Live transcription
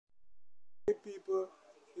people,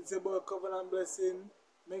 it's about Covenant Blessing.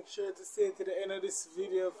 Make sure to stay to the end of this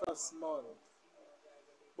video for a month.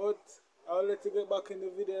 But I'll let you get back in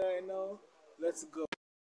the video right now. Let's go.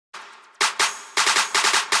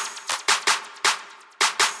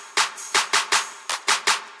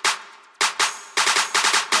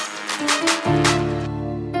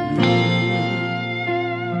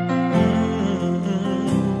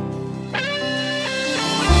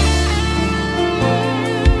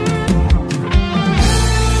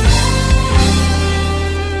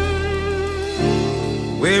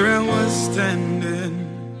 Where I was standing,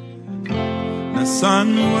 the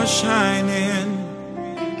sun was shining.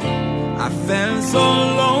 I felt so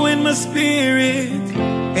low in my spirit,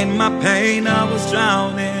 in my pain I was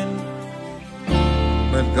drowning.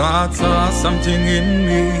 But God saw something in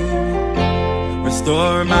me,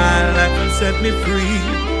 restored my life and set me free.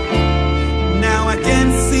 Now I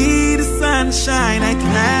can see the sunshine, I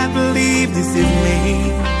can't believe this is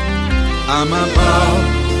me. I'm above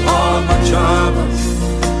all my troubles,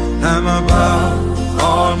 I'm above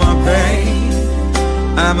all my pain,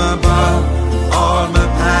 I'm above all my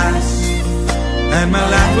past, and my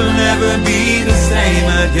life will never be the same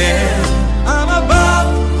again. I'm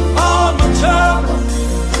above all my troubles,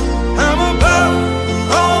 I'm above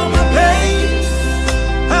all my pain,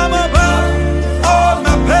 I'm above all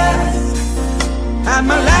my past, and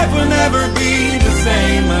my life will never be the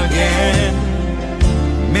same again.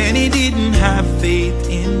 Many didn't have faith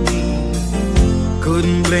in me,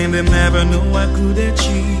 couldn't blame them, never knew I could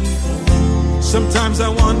achieve. Sometimes I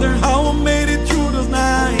wonder how I made it through those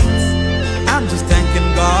nights. I'm just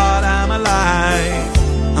thanking God I'm alive.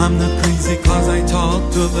 I'm not crazy cause I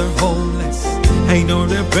talk to the homeless, I know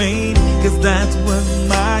their pain cause that was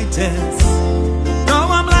my test. Now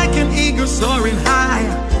I'm like an eagle soaring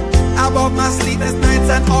higher above my sleepless nights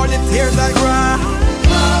and all the tears I cry.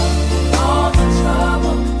 All the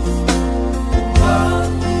troubles,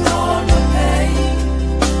 all the pain,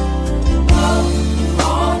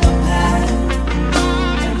 all the past,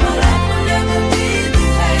 and my life will never be the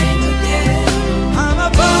same again. I'm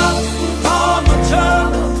above all my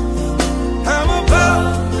troubles, I'm above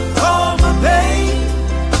all my pain,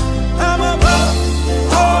 I'm above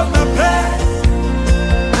all my past,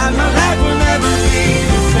 and my life will never be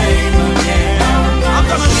the same again. I'm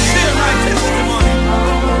gonna share my testimony,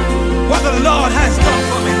 what the Lord has done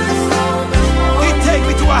for me. He take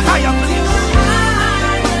me to a higher place.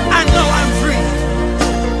 I know I'm free.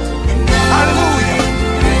 Hallelujah.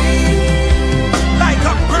 Like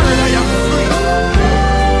a bird I am free.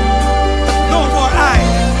 No more I,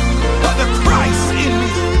 but the Christ in me.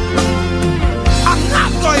 I'm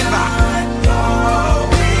not going back.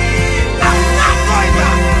 I'm not going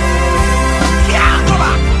back. Can't go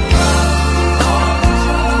back.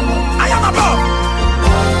 I am above.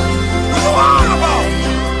 You are above.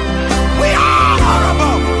 We all are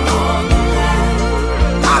above.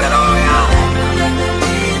 Hallelujah.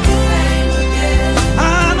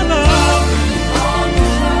 I'm above.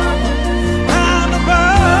 I'm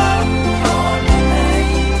above.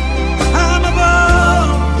 I'm above.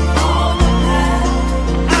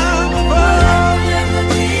 I'm above.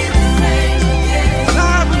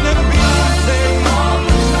 Life will never be the same.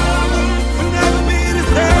 Will never be the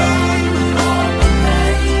same.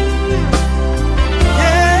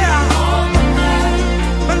 Yeah.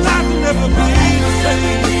 But life will never be the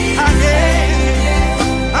same again.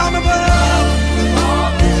 I'm above.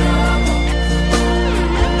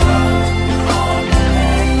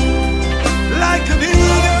 Like an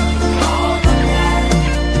eagle,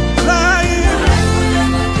 flying,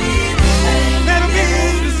 never be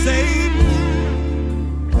the same.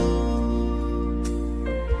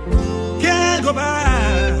 Can't go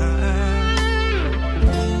back,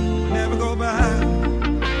 never go back.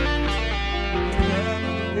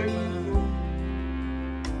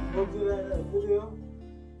 Hope you like that video.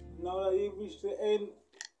 Now that you've reached the end,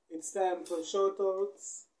 it's time for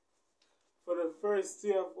shoutouts. For the first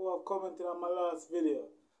three who have commented on my last video.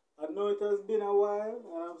 I know it has been a while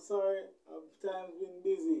and I'm sorry, time's been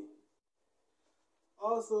busy.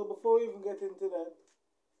 Also, before we even get into that,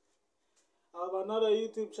 I have another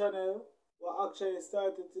YouTube channel what actually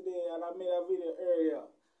started today and I made a video earlier.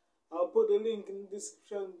 I'll put the link in the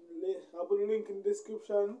description.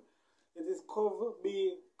 It is Cover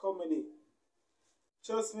B Comedy.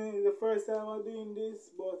 Trust me, it's the first time I'm doing this,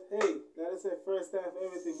 but hey, that is the first time for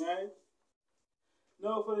everything, right?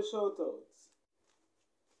 Now for the shoutouts.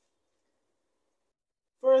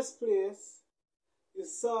 First place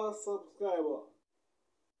is Saul Subscriber.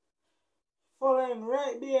 Following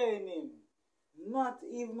right behind him, not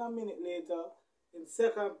even a minute later, in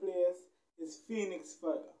second place is Phoenix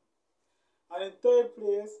Fire. And in third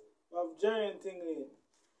place, we have Jaren Tinglin.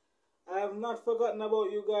 I have not forgotten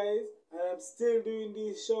about you guys, and I'm still doing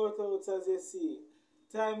these shoutouts as you see.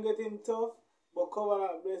 Time getting tough, but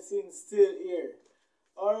covenant blessing still here.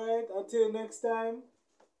 Alright, until next time,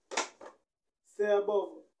 stay above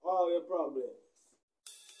all your problems.